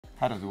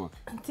How does it work?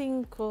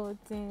 Tinkle,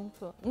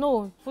 tinkle.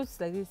 No, put it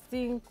like this.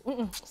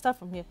 Tinkle. Start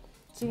from here.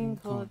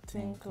 Tinkle,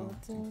 tinkle,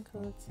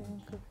 tinkle,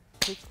 tinkle.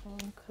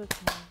 Tinkle, tinkle.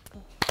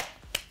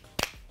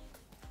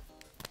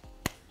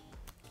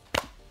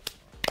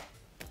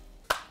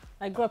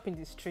 I grew up in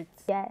the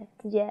streets.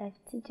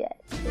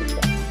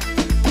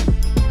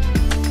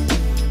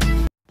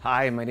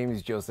 Hi, my name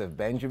is Joseph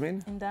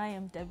Benjamin. And I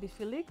am Debby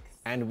Felix.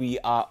 And we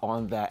are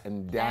on the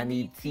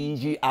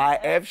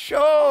NdaniTGIF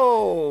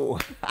show.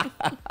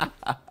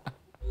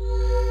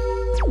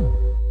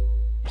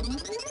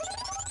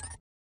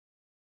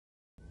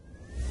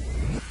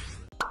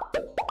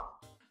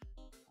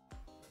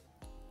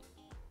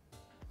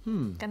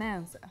 Can I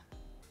answer?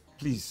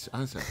 Please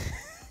answer.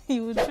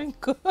 You would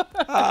drink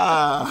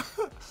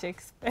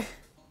Shakespeare.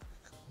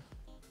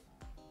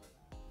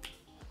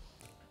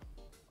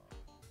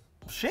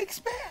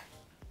 Shakespeare?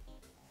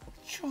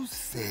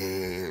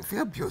 Joseph,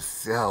 help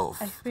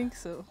yourself. I think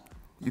so.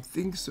 You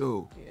think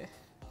so? Yeah.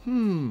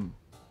 Man,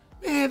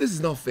 this is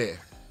not fair.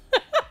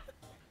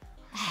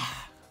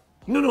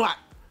 No.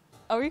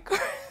 Are we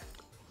correct?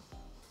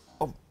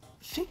 Oh,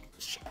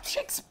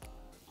 Shakespeare.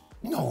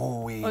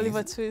 No way.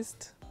 Oliver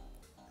Twist.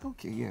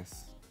 Okay,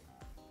 yes.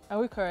 Are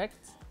we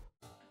correct?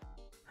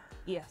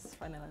 Yes,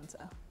 final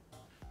answer.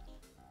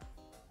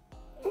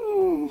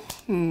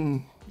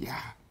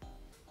 Yeah.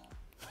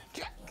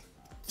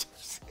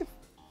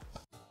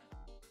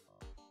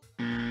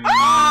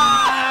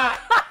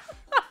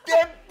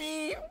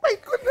 Debbie! My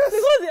goodness!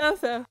 What's the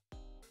answer?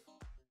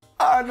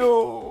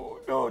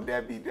 No,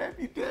 Debbie.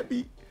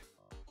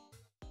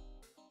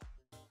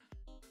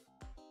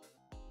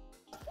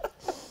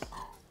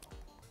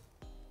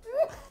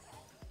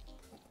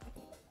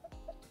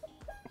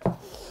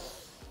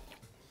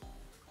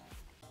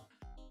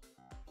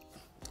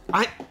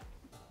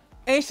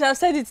 And you should have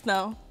said it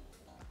now.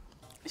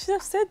 You should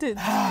have said it.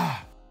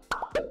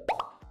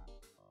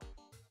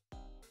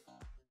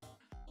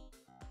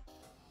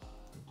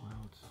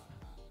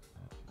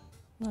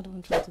 Not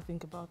even trying to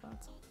think about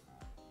that.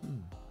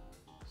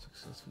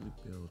 Successfully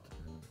built.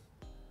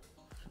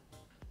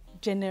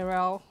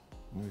 General.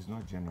 No, it's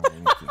not general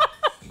anything.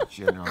 It's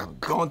general.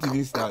 Don't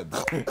even start.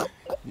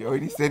 You're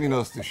already sending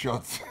us to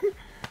shots.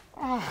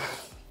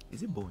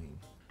 Is it Boeing?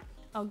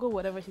 I'll go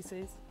whatever he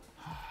says.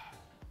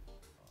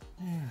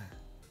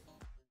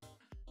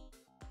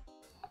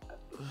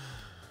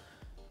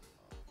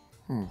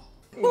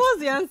 What was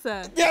the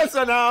answer? Yes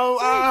or no?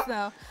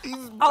 Now.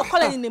 I'll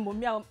call any name.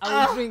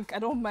 I'll drink. I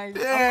don't mind.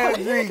 Yeah,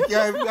 drink.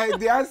 Yeah,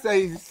 the answer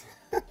is...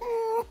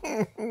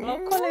 I'll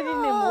call any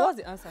name. What's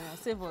the answer now?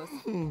 Save us.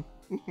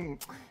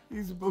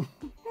 It's...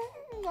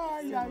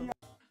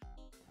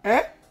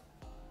 Eh?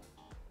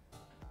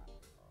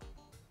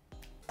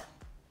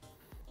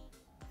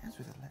 Ends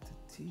with a letter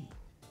T.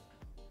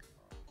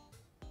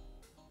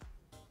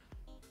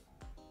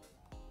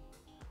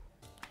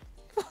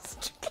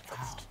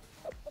 Wow.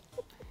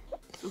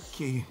 It's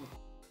okay.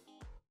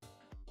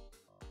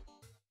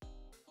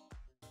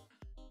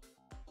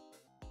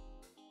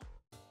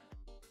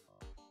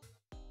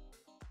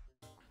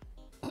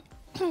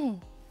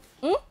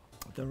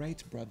 The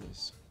Wright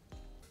brothers.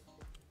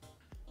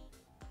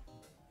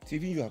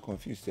 TV, you are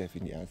confused, Steph,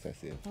 in the answer,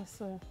 Steph. Yes,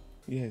 sir.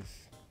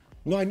 Yes.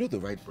 No, I know the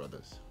Wright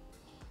brothers.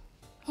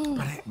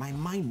 But my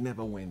mind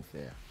never went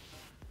there.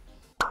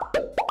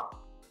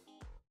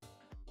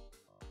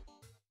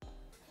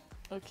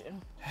 Okay.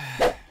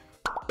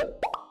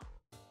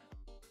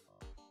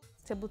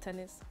 Table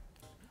tennis.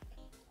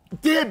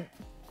 Deb!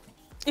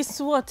 It's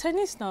what?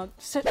 Tennis now?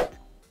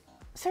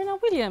 Serena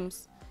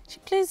Williams. She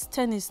plays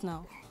tennis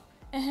now.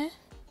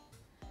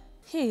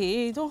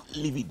 Hey, don't...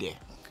 Leave it there.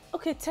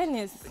 Okay,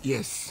 tennis.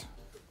 Yes.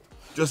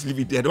 Just leave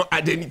it there. Don't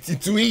add anything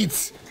to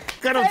it.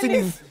 Kind of thing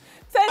is...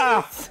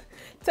 Tennis.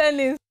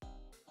 Tennis.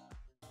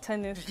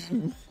 Tennis.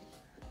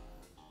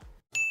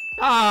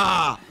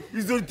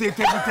 You don't take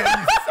table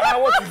tennis.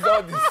 What is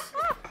all this?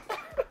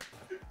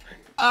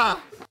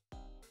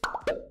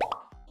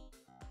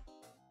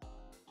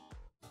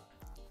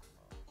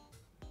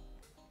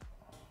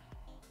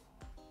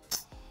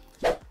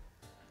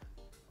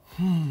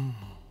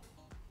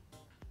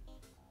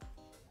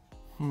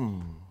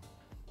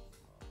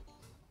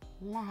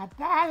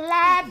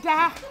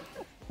 Ladder.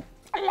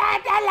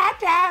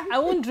 I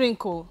won't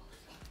drink, oh.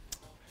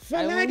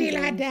 Follow the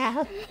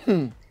ladder.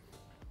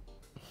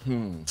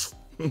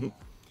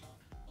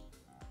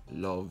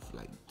 Love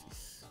like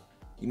this.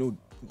 You know,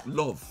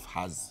 love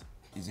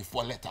is a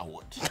 4-letter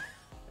word.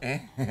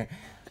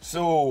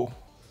 So,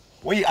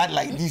 when you add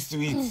like this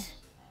to it,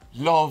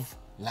 love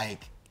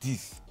like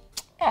this.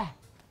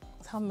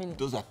 How many?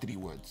 Those are 3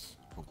 words,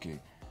 okay?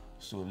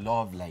 So,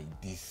 love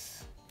like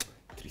this.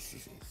 3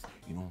 seasons,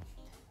 you know?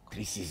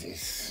 3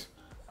 seasons.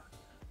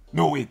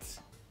 No, wait.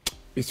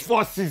 It's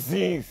 4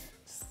 seasons.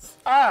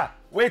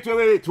 Wait.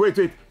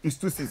 It's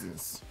 2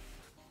 seasons.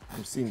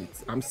 I'm seeing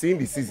it. I'm seeing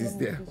the seasons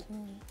there.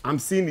 I'm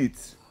seeing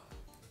it.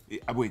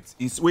 Wait.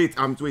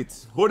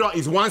 Hold on.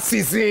 It's 1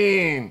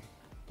 season.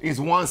 It's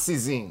 1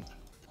 season.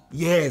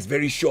 Yes,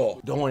 very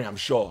sure. Don't worry, I'm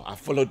sure. I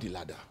followed the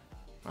ladder.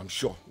 I'm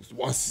sure. It's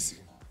one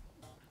season.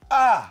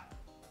 Ah!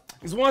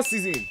 It's one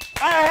season.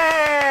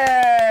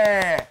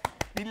 Hey!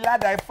 The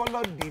ladder, I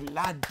followed the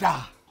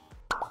ladder.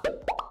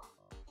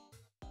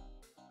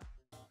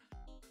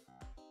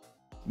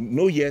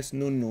 No yes,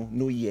 no no,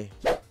 no yeah.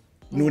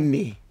 No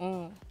nay.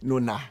 No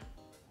nah.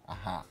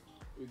 Aha.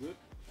 We good?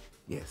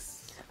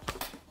 Yes.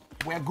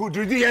 We're good.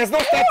 He has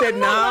not started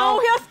now.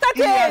 No, he has started.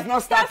 He has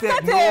not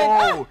started.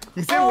 No.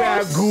 He said we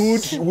are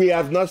good. We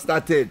have not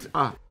started.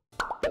 Ah.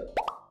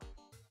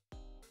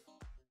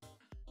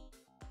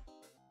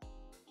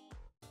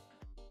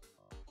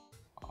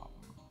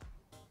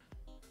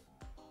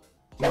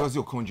 Ngozi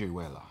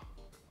Okonjo-Iweala.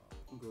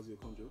 Ngozi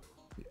Okonjo?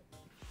 Yeah.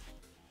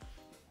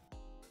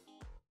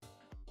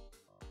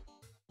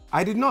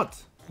 I did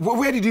not.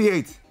 Where did you hear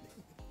it?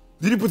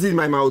 Did you put it in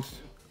my mouth?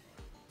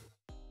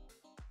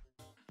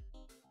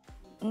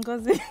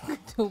 Ngozi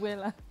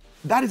Okonjo-Iweala.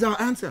 That is our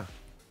answer.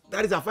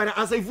 That is our final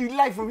answer. If you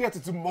like from here to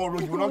tomorrow,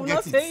 you will not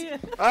get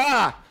it.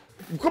 Ah!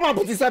 Come on,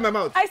 put it inside my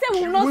mouth. I said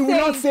we will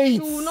not say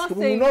it. We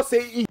will not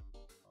say it.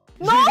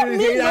 No, me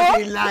no.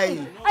 That's a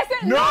lie. I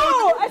said no.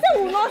 I said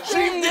we will not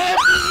say it.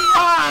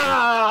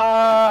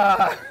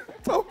 Ah!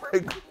 Oh my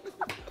God.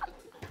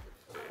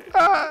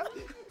 Ah!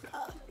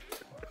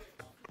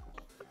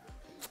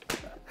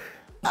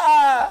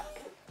 Ah!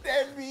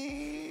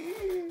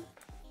 Debby!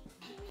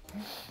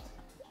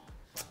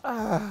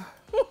 Ah!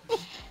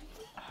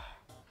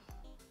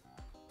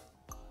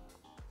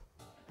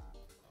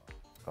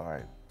 All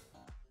right.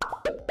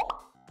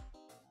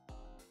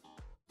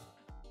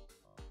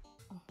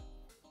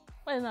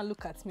 Why didn't I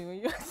look at me when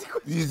you asked?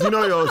 Is it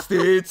not your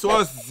state? Is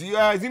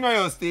it not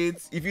your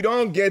state? If you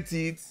don't get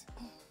it,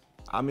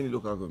 how many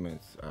local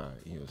governments are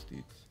in your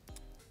state?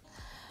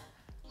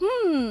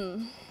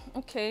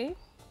 Okay.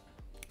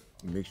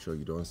 Make sure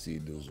you don't say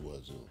those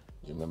words. Oh.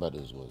 You remember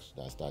those words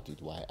that start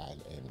with Y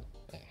and N.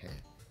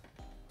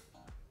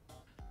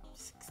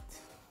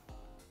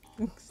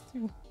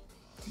 16.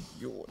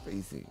 Yo, what are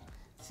you saying?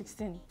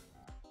 16.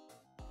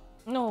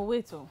 No,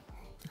 wait. Oh.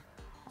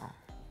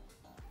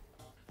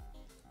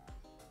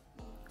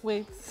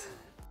 Wait.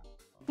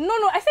 No,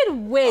 I said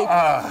wait.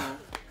 I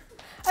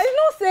did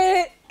not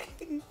say.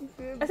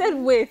 I said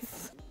wait.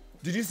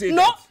 Did you say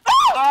no?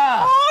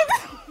 that?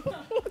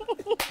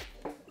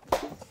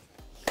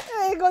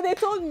 Hey God, they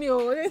told me.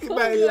 Oh, they told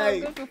me I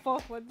was going to fall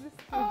for this.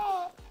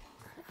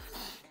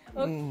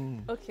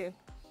 Okay.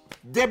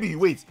 Debby,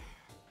 wait.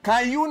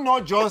 Can you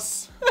not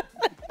just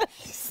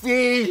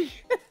say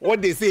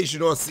what they say you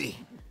should not say?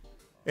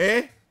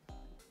 Eh?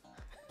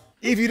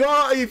 If you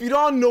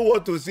don't know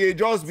what to say,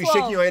 just be 12.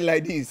 Shaking your head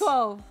like this.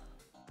 12.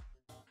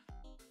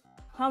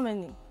 How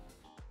many?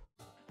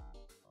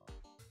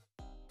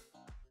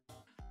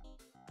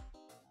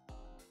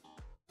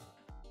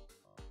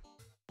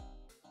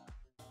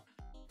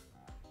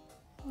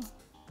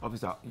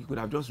 Officer, you could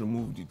have just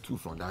removed the 2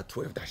 from that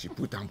 12 that she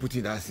put and put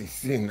it as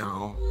 16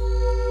 now.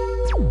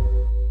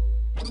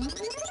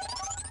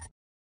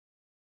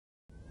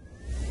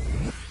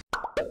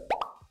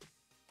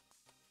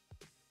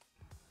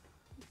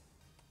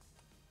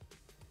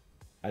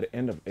 At the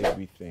end of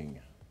everything,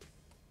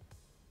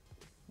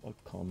 what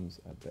comes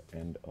at the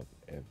end of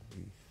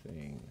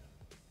everything?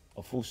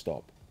 A full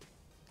stop.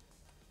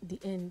 The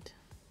end.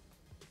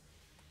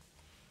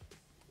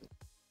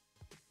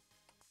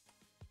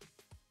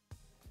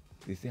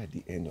 They say at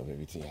the end of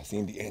everything. You're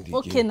saying the end again.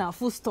 Okay, now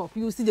full stop.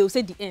 You see, they will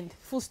say the end.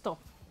 Full stop.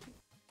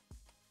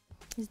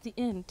 It's the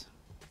end.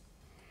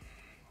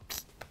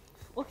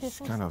 Okay. This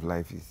kind of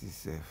life is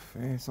this.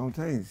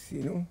 Sometimes,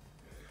 you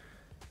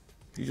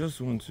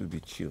just want to be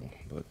chill,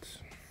 but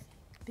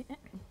the end.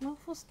 No,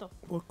 full stop.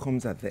 What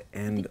comes at the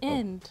end? The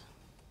end.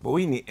 But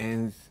when it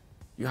ends,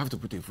 you have to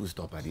put a full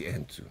stop at the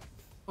end too.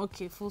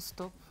 Okay, full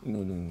stop.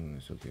 No,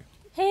 it's okay.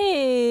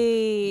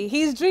 Hey,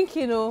 he's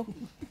drinking, oh.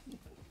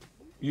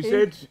 You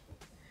said.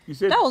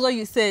 That was what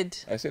you said.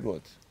 I said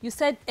what? You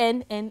said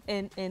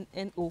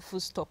N-N-N-N-N-O, full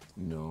stop.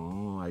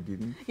 No, I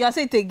didn't. You are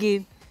saying it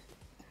again.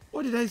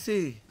 What did I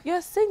say? You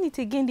are saying it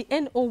again, the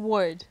N-O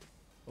word.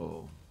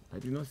 Oh, I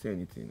did not say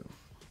anything.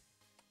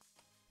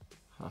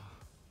 No.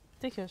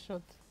 Take your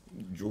shot.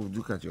 Joe,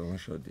 look at your own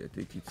shot there.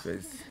 Take it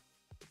first.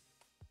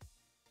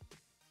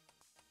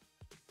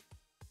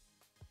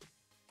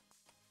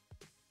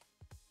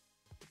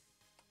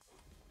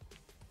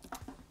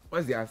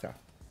 What's the answer?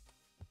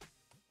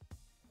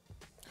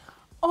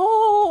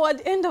 Oh, at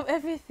the end of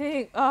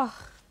everything. Oh,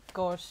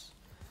 gosh.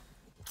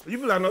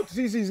 People are not.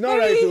 See, it's not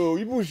right. So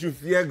people should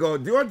fear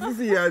God. Do you want to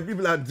see how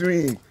people are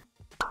doing?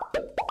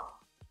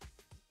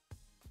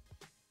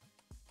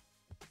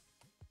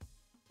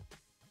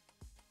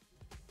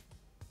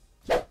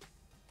 What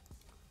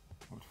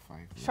 5?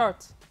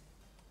 Short.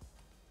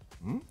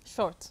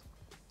 Short.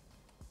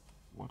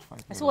 What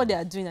 5? I see what they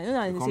are doing. I don't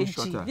know how they say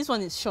shorter. G. This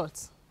one is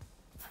short.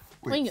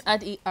 Wait. When you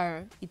add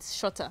ER, it's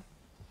shorter.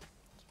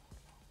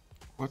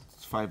 What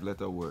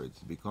 5-letter words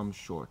become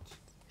short?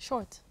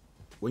 Short.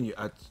 When you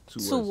add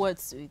two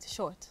words to it,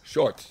 short.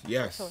 Short,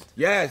 yes. Short.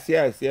 Yes.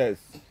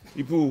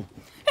 People.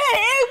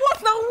 Hey,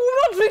 what now? We will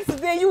not drink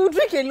today. You will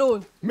drink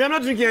alone. Me, I'm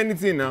not drinking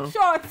anything now.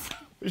 Shots.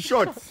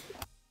 Shots.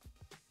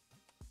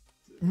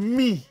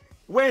 Me.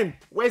 When?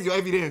 Where's your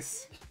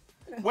evidence?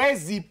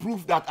 Where's the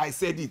proof that I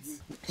said it?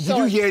 Did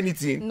you hear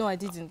anything? No, I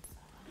didn't.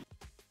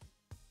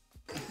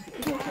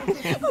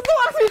 Don't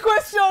ask me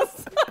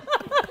questions.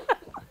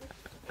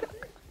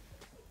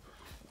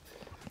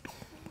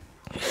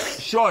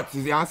 Short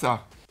is the answer.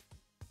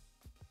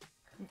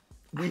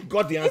 We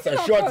got the answer.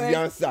 Short is the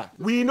answer.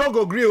 We no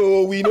go agree.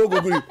 Oh, we no go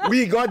agree.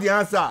 We got the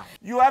answer.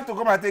 You have to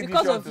come and take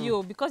because the shot. Because of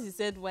you. Because you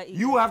said why.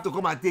 You have to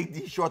come and take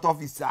the shot,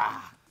 officer.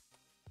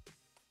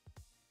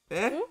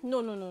 Eh?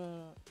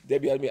 No.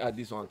 Debbie, let me add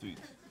this one to it.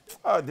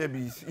 Oh,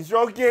 Debbie, it's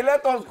okay.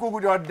 Let us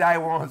cook just die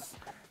once.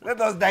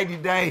 Let us die the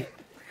die.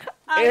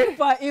 I'm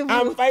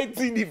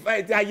fighting the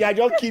fight. You're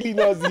just killing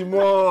us the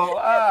more.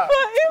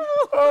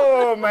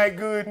 Oh, my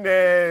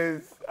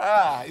goodness.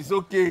 It's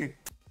okay.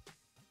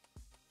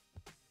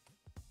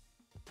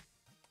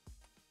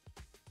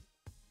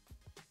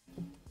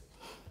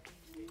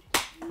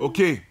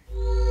 Okay.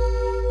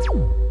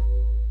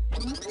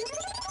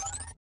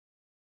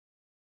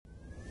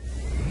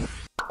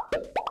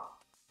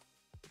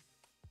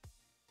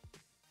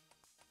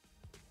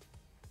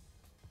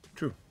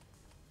 True.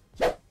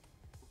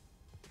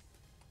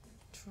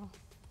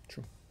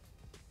 True.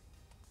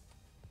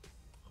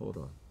 Hold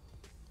on.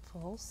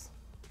 False.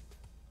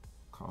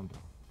 Calm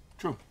down.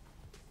 True.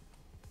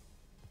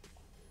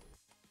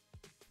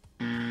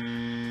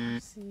 You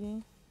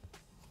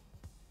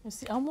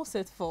see, I almost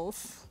said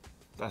false.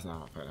 That's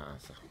not our final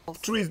answer.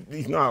 True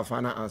is not our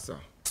final answer.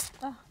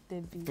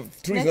 Debbie.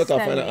 True is not our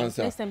final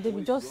answer. Next time,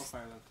 Debbie,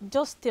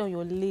 just stay on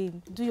your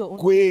lane. Do your own.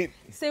 Wait.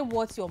 Say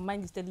what your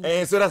mind is telling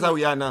you. So that's how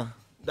we are now.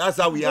 That's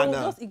how we are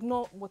now. Just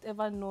ignore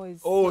whatever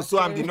noise. Oh, so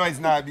I'm the noise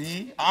now,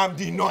 Abi. I'm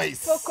the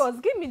noise. Focus.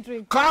 Give me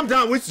drink. Calm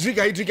down. Which drink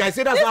are you drinking? I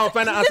said that's not our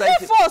final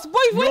answer. False, boy.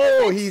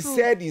 No, he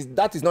said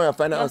that is not your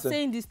final answer. You're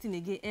saying this thing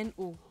again.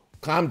 N-O.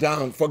 Calm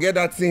down. Forget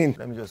that thing.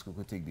 Let me just go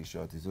take the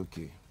shot. It's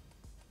okay.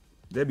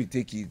 Debbie,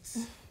 take it.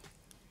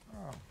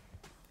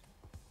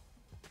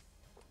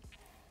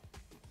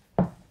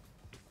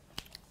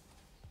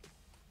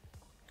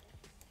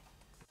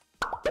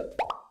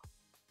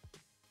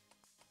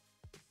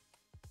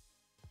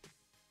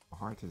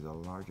 Heart is the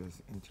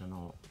largest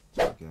internal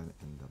organ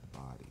in the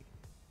body.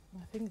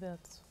 I think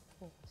that's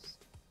false.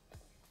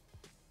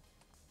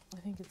 I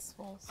think it's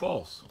false.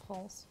 False.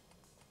 False.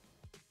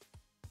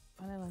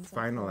 Final answer.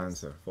 Final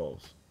answer.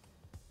 False.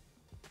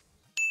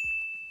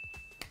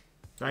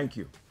 Thank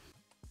you.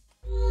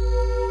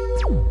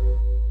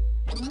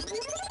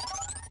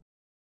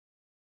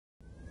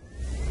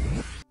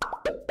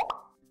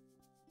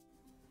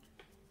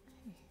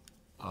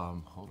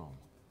 Hold on.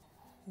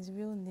 His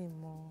real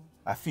name,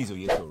 Afiz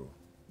Oyetoro.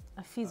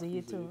 Afiz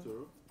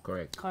Oyetoro.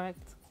 Correct.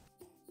 Correct.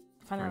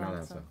 Final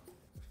answer.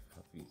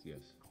 Afiz, yes.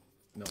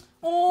 No.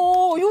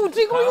 Oh, you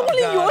drink. Only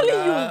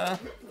you.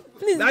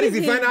 Please. That is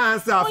the final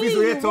answer. Afiz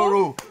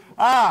Oyetoro.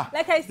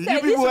 Like I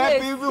said,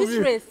 this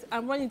race,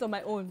 I'm running it on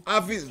my own.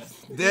 Hafiz,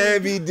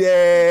 Debbie.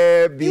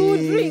 You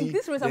drink.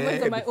 This race, I'm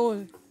running it on my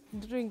own.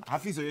 Drink.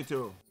 Hafiz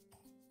Oyetoro.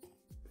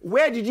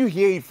 Where did you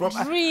hear it from?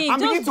 Drink. I'm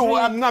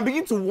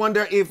beginning to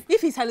wonder if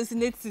he's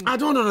hallucinating. I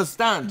don't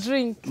understand.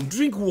 Drink.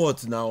 Drink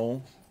what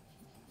now?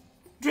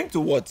 Drink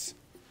to what?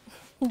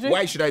 Drink,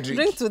 why should I drink?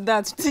 Drink to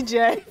that,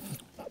 TGI.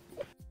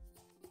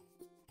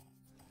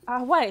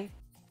 Why?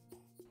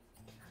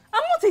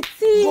 I'm not a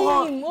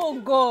team. Oh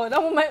God,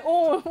 I'm on my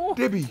own.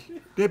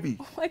 Debbie.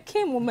 I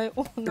came on my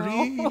own now.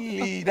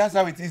 Really? That's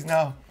how it is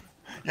now.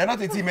 You're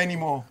not a team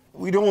anymore.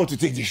 We don't want to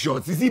take the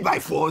shots. Is it by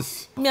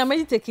force? Me, I'm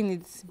already taking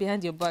it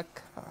behind your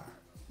back.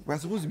 We're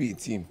supposed to be a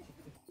team.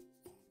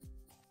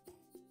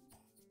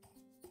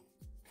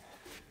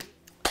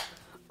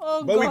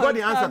 Oh, but God, we got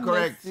the answer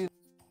correct.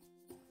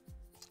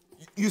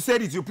 You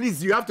said it.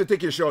 You have to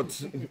take a shot.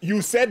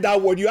 You said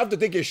that word. You have to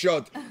take a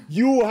shot.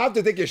 You have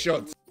to take a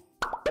shot.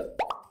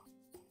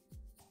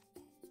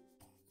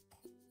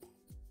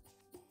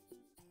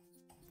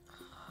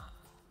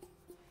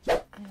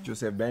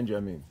 Joseph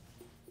Benjamin.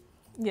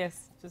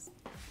 Yes, just.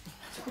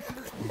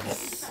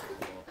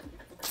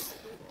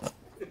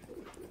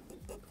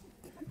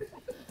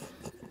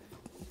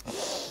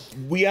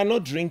 We are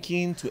not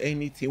drinking to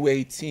anything. We're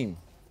a team.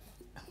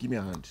 Give me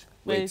a hand.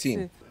 We're a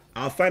team.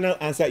 Our final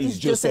answer is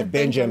Joseph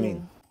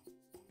Benjamin.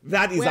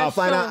 That is our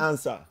final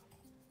answer.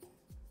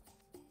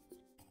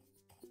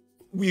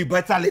 We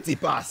better let it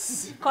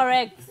pass.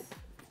 Correct.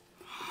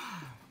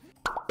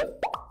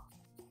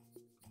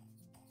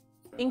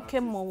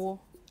 Inkemowo.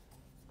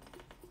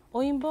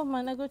 Oyinbo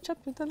man, I go chop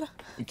it.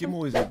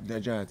 Inkemowo is a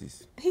Nigerian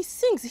artist. He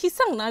sings. He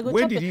sang. I go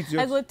when chop did it. he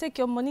I go take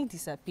your money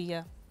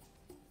disappear.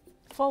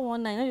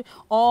 419.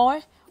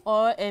 Or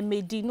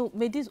Medi. No,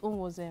 Medi's own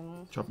was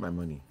chop my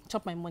money.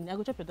 Chop my money. I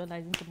go chop your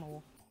dollar.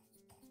 Inkemowo.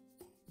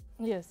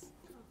 Yes.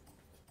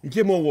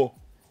 Inkemowo.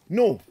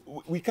 No,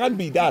 we can't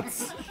be that.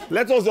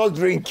 Let us just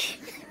drink.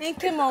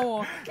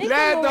 Inkemowo.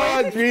 Let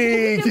us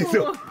drink. It's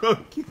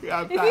okay.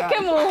 I'm tired.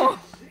 Inkemowo.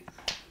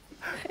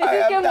 I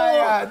am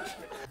tired.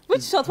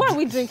 Which shot? Why are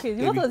we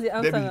drinking? What was the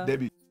answer?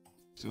 Debby.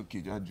 It's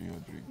okay, just drink your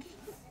drink.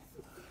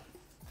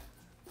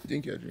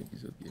 Drink your drink,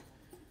 it's okay.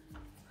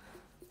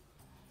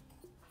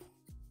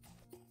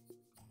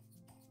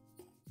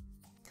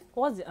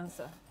 What's the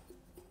answer?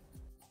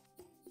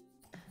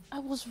 I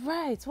was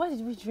right. Why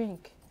did we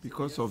drink?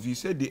 Because of you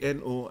said the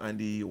N-O and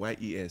the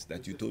Y-E-S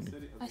that you told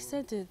me. I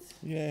said it.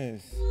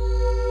 Yes.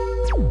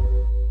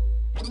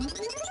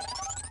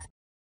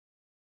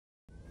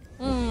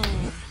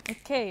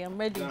 Okay, I'm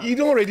ready. You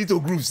don't ready to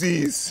groove,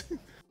 sis.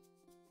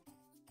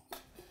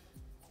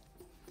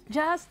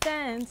 Just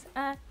dance,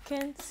 I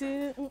can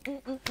see.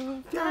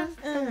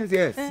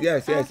 Yes.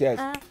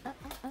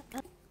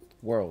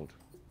 World.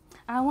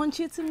 I want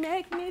you to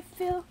make me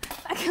feel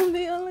like I'm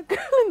the only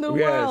girl in the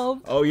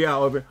world. Oh yeah,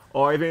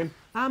 or even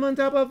I'm on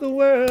top of the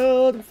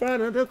world in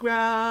front of the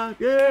crowd.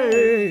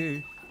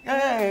 Yay!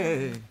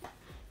 Hey!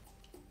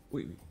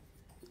 Wait.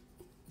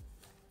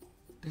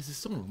 There's a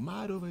song,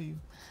 Mad Over You.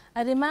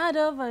 I demand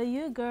over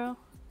you, girl.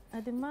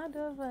 I demand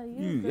over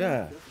you, girl.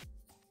 Yeah.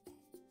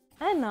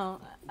 I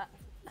know.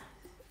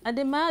 I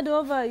demand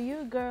over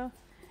you, girl.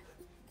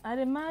 I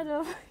demand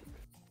over.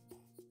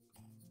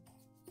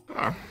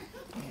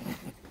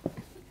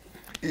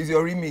 It's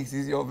your remix,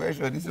 it's your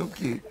version, it's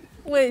okay.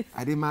 Wait.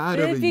 I demand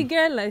over Baby you.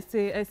 girl, I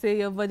say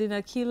your body na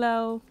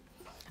killer.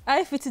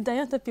 I fit it down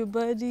on top your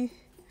body.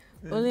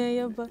 Only on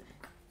your body.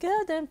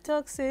 Girl, them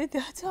talk say they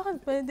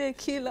don't when they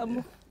kill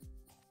them.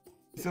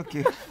 It's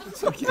okay.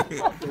 It's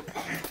okay.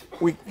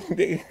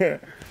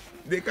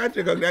 They can't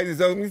recognize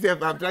the song.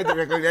 Myself, I'm trying to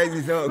recognize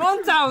the song.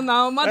 Run town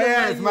now, mad over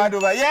Yes, you. mad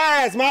over.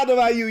 Yes, mad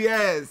over you.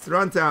 Yes,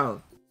 run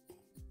town.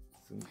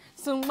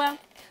 Sumba,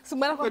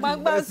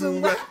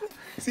 sumba.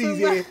 See,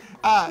 the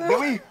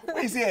way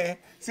you say,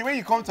 see when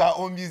you come to our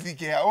own music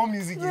here, our own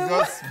music is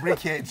just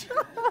breakage.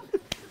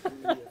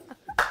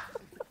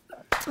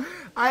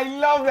 I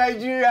love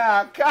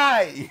Nigeria,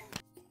 Kai.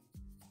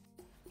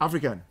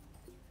 African.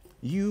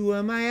 You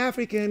are my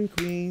African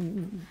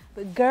queen.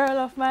 The girl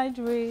of my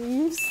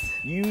dreams.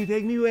 You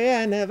take me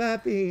where I never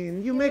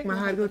been. You make my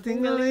heart go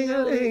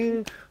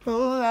ting-a-ling-a-ling.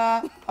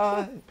 Oh,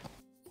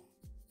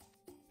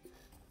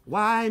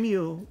 why me,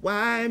 oh,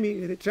 why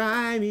me? They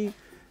try me,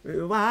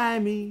 why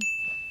me?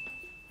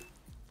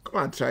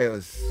 Come on, try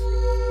us.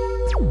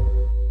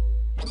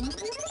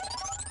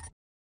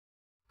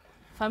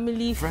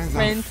 Family, friends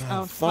and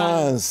fans.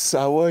 Fans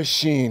are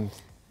watching.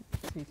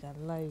 You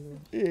can lie.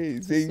 Hey,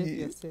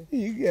 say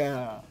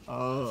yeah.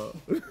 Oh.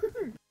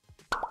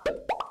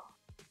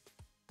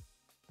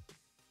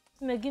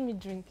 Now give me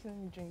drink. Let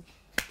me drink.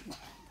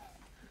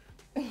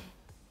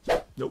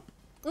 Nope.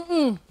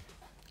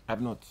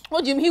 I've not.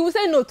 What do you mean? He will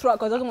say no throughout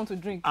because I don't want to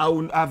drink.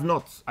 I've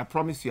not. I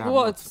promise you, I have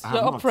What? not.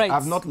 You're upright.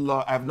 I've not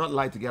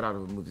lied to get out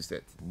of a movie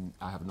set.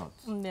 I have not.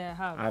 Yeah, I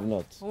have. I have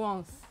not.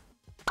 Once.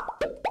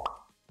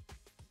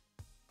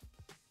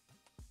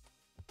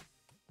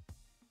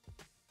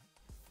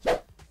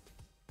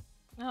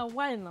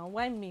 Why now?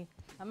 Why me?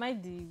 Am I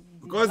the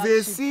Because black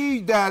they sheep? see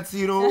that,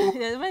 you know,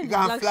 Yeah, am I you the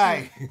can black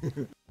fly.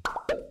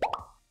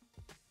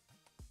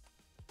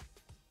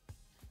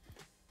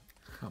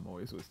 I'm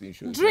always hosting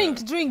shows.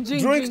 Drink. Drink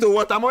to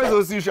what? I'm always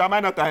hosting shows. Am I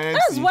not an MC?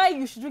 That's why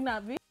you should drink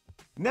that, babe.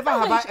 Never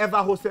have I ever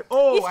hosted.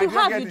 Oh, If you I didn't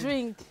have, get you it.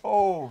 drink.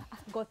 Oh.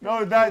 God, No,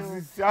 thank that's you.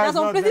 that's There are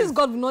some not places nice.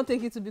 God will not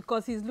take you to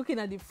because He's looking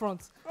at the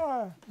front.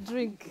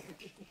 Drink.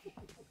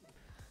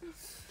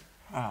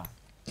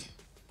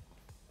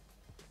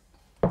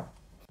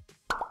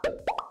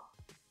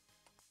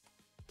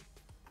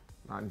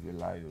 Man, if you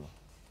lie,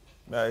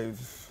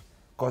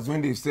 because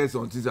when they said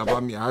some things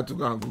about me, I had to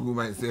go and Google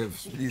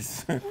myself,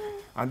 please.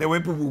 And then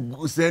when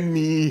people send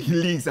me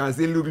links and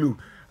say, look,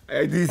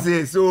 this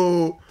say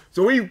so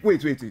when you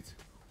wait.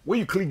 When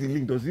you click the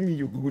link, does it mean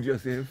you Googled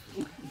yourself?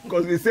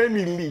 Because they send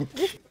me link.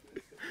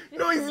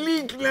 No, it's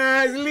link,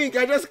 nah, it's link.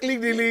 I just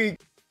clicked the link.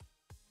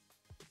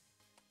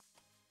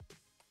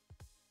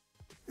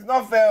 It's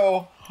not fair.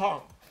 Oh.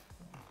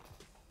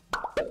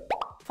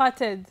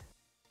 Farted.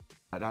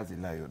 That's a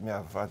lie. Me,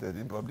 I farted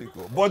in public.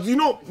 But you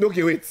know,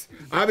 okay, wait.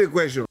 I have a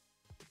question.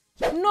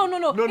 No.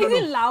 Is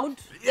it loud?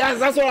 Yes,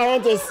 that's what I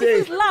want to say.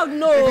 If it's loud,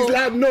 no. If it's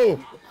loud, no.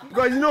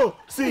 Because you know,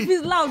 see. If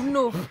it's loud,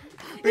 no.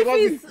 Because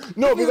if it's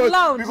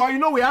loud, because you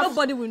know we have.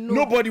 nobody will know.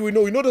 Nobody will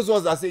know. You know those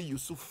ones that say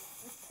Yusuf.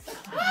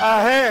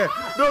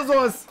 Those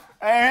ones.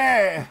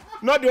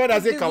 Not the one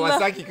that say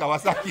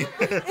Kawasaki.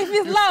 If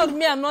it's loud,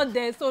 me, I'm not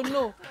there, so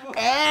no.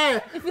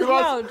 If it's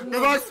loud,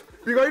 no.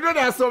 Because you know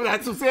there are some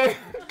that to say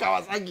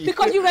Kawasaki.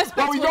 Because you respect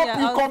but we when don't. they're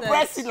You outside.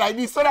 compress it like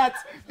this so that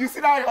you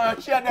sit down on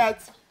your chair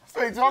that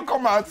so it won't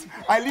come out.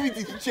 I leave it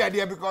in the chair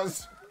there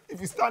because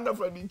if you stand up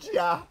from the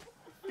chair,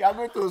 you are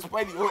going to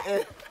spoil the whole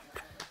air.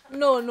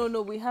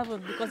 No, we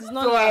haven't because it's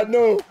not So loud.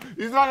 no,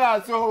 it's not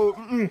that. So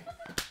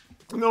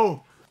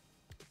no.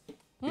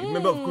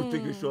 Remember, of course,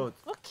 take the shot.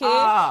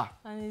 Okay.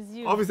 And it's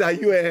you. Officer,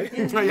 you you're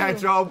in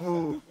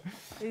trouble.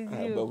 It's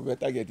But you. we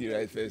better get it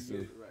right first. So.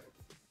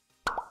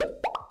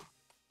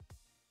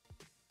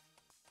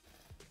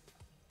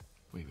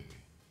 Wait.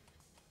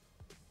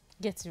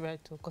 Get it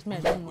right, too, because me, I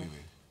don't know. Wait.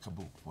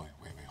 Kaboom. Wait.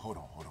 Hold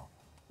on.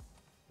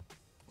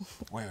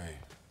 Wait.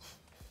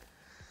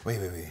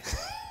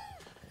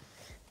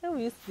 Let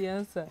me use the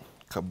answer.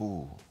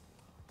 Kabul.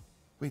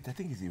 Wait, I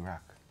think it's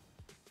Iraq.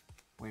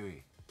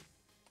 Wait.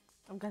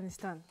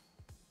 Afghanistan.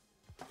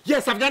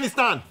 Yes,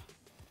 Afghanistan.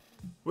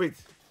 Wait.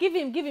 Give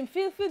him.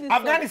 Feel this.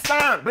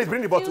 Afghanistan. Please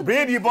bring the bottle.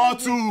 Bring the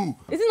bottle.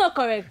 Is it not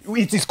correct?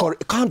 It is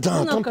correct. Calm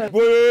down. It's not correct.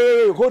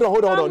 Wait. Hold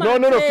on.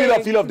 No.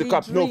 Fill up the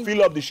cup. drink. No,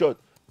 fill up the shot.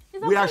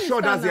 It's We are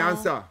sure that's the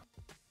Afghanistan answer.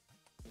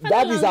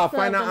 That is our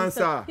final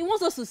answer. He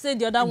wants us to say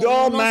the other one.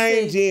 Don't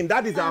mind him.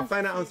 That is our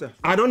final answer.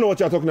 I don't know what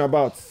you're talking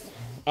about.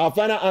 Our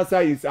final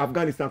answer is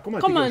Afghanistan. Come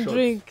and take a shot.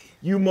 Drink.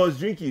 You must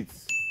drink it.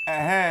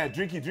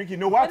 Drink it.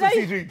 No, what to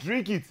see?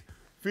 Drink it.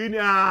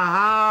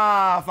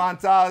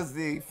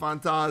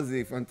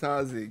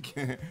 Fantastic.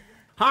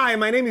 Hi,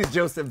 my name is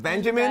Joseph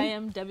Benjamin. I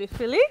am Debby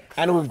Felix.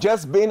 And we've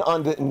just been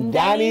on the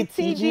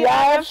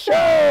NdaniTGIF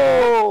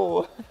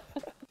show.